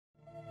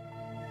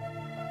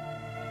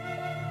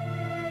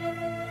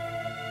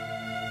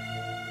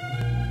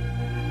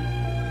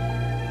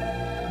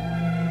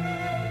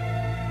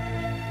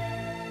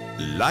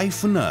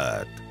Life on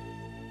Earth,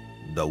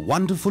 the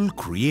wonderful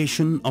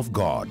creation of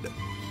God.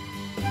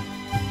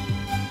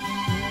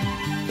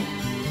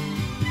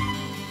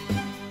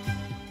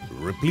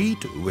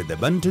 Replete with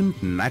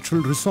abundant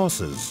natural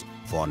resources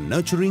for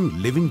nurturing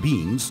living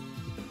beings,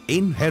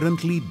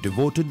 inherently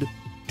devoted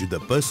to the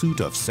pursuit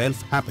of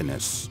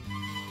self-happiness.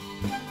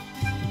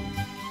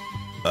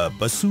 A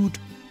pursuit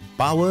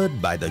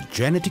powered by the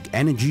genetic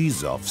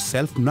energies of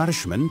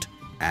self-nourishment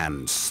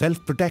and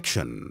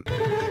self-protection.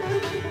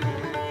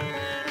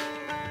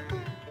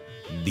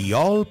 The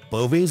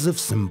all-pervasive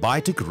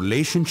symbiotic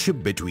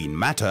relationship between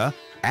matter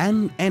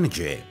and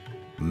energy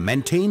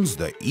maintains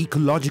the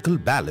ecological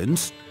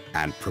balance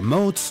and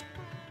promotes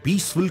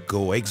peaceful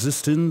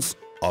coexistence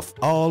of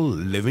all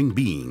living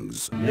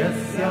beings.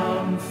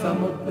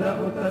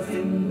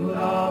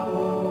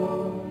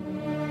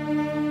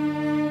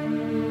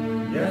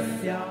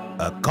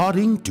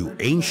 According to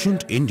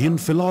ancient Indian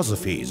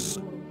philosophies,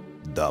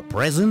 the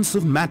presence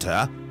of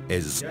matter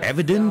is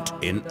evident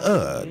in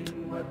earth,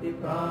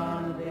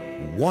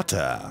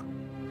 water,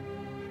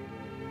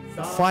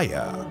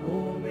 fire,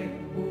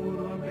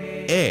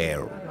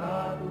 air,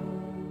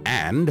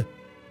 and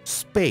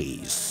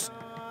space.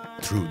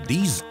 Through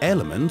these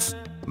elements,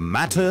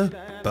 matter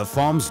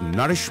performs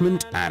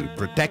nourishment and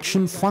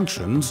protection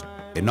functions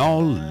in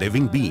all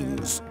living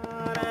beings.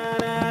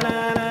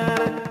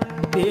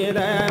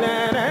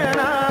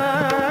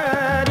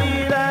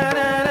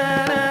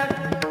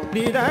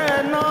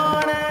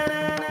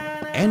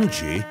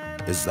 Energy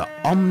is the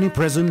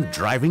omnipresent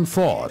driving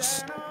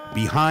force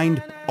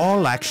behind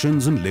all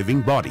actions in living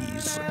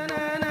bodies.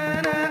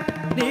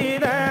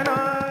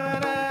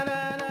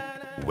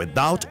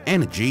 Without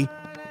energy,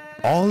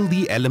 all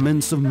the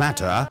elements of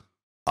matter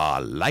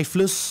are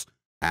lifeless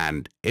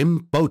and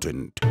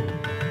impotent.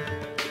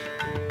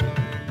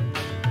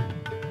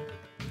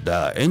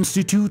 The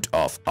Institute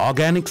of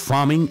Organic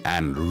Farming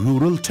and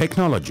Rural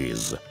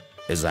Technologies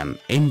is an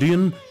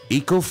Indian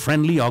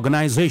eco-friendly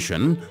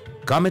organization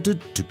committed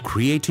to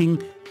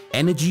creating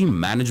energy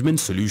management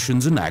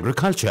solutions in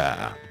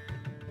agriculture,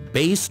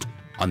 based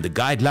on the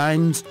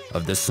guidelines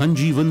of the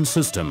Sanjeevan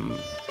system.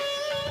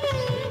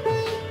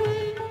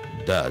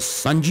 The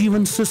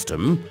Sanjeevan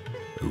system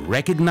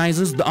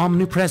recognizes the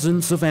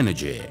omnipresence of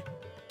energy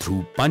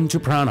through PANCHA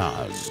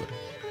pranas,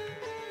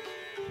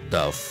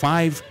 the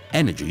 5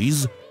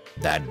 energies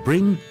that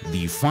bring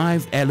the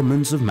 5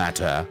 elements of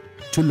matter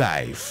to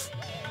life.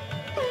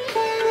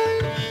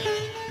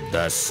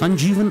 The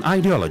Sanjeevan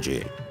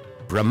ideology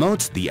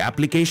promotes the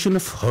application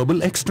of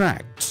herbal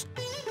extracts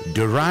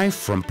derived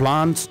from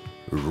plants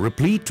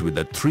replete with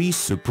the 3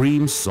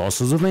 supreme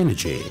sources of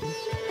energy.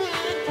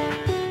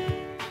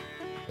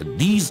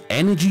 These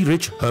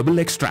energy-rich herbal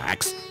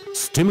extracts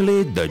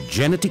stimulate the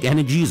genetic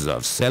energies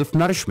of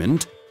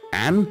self-nourishment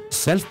and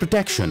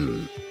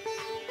self-protection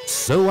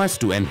so as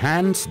to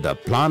enhance the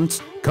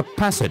plant's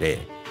capacity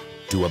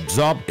to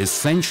absorb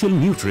essential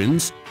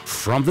nutrients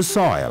from the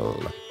soil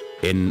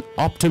in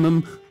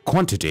optimum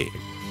quantity.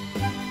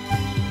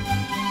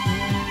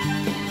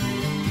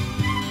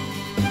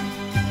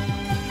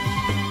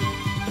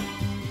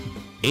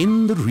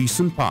 In the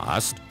recent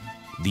past,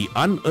 the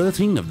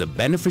unearthing of the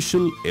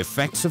beneficial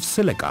effects of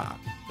silica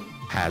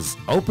has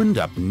opened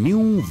up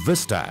new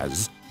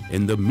vistas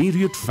in the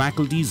myriad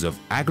faculties of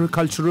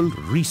agricultural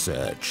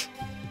research.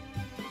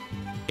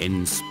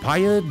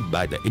 Inspired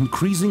by the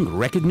increasing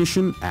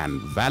recognition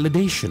and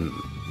validation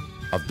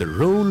of the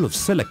role of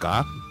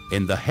silica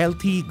in the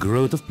healthy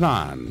growth of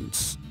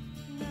plants,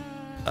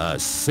 a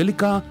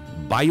silica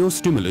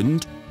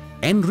biostimulant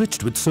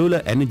enriched with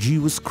solar energy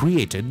was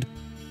created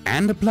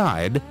and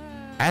applied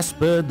as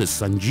per the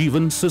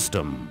Sanjeevan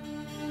system.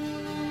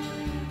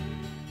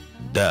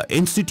 The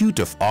Institute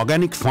of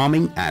Organic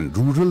Farming and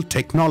Rural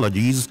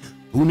Technologies,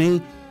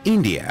 Pune,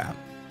 India,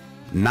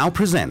 now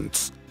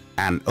presents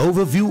an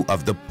overview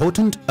of the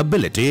potent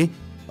ability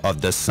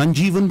of the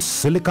Sanjeevan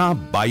Silica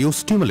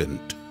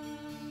Biostimulant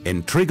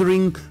in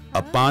triggering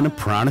Apana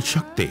Prana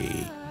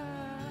Shakti,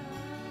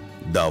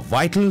 the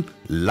vital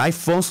life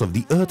force of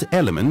the earth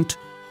element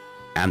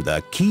and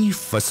the key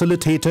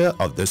facilitator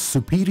of the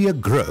superior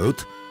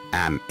growth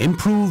and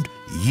improved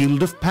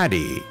yield of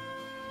paddy,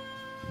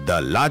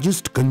 the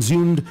largest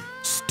consumed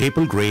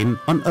staple grain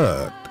on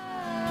earth.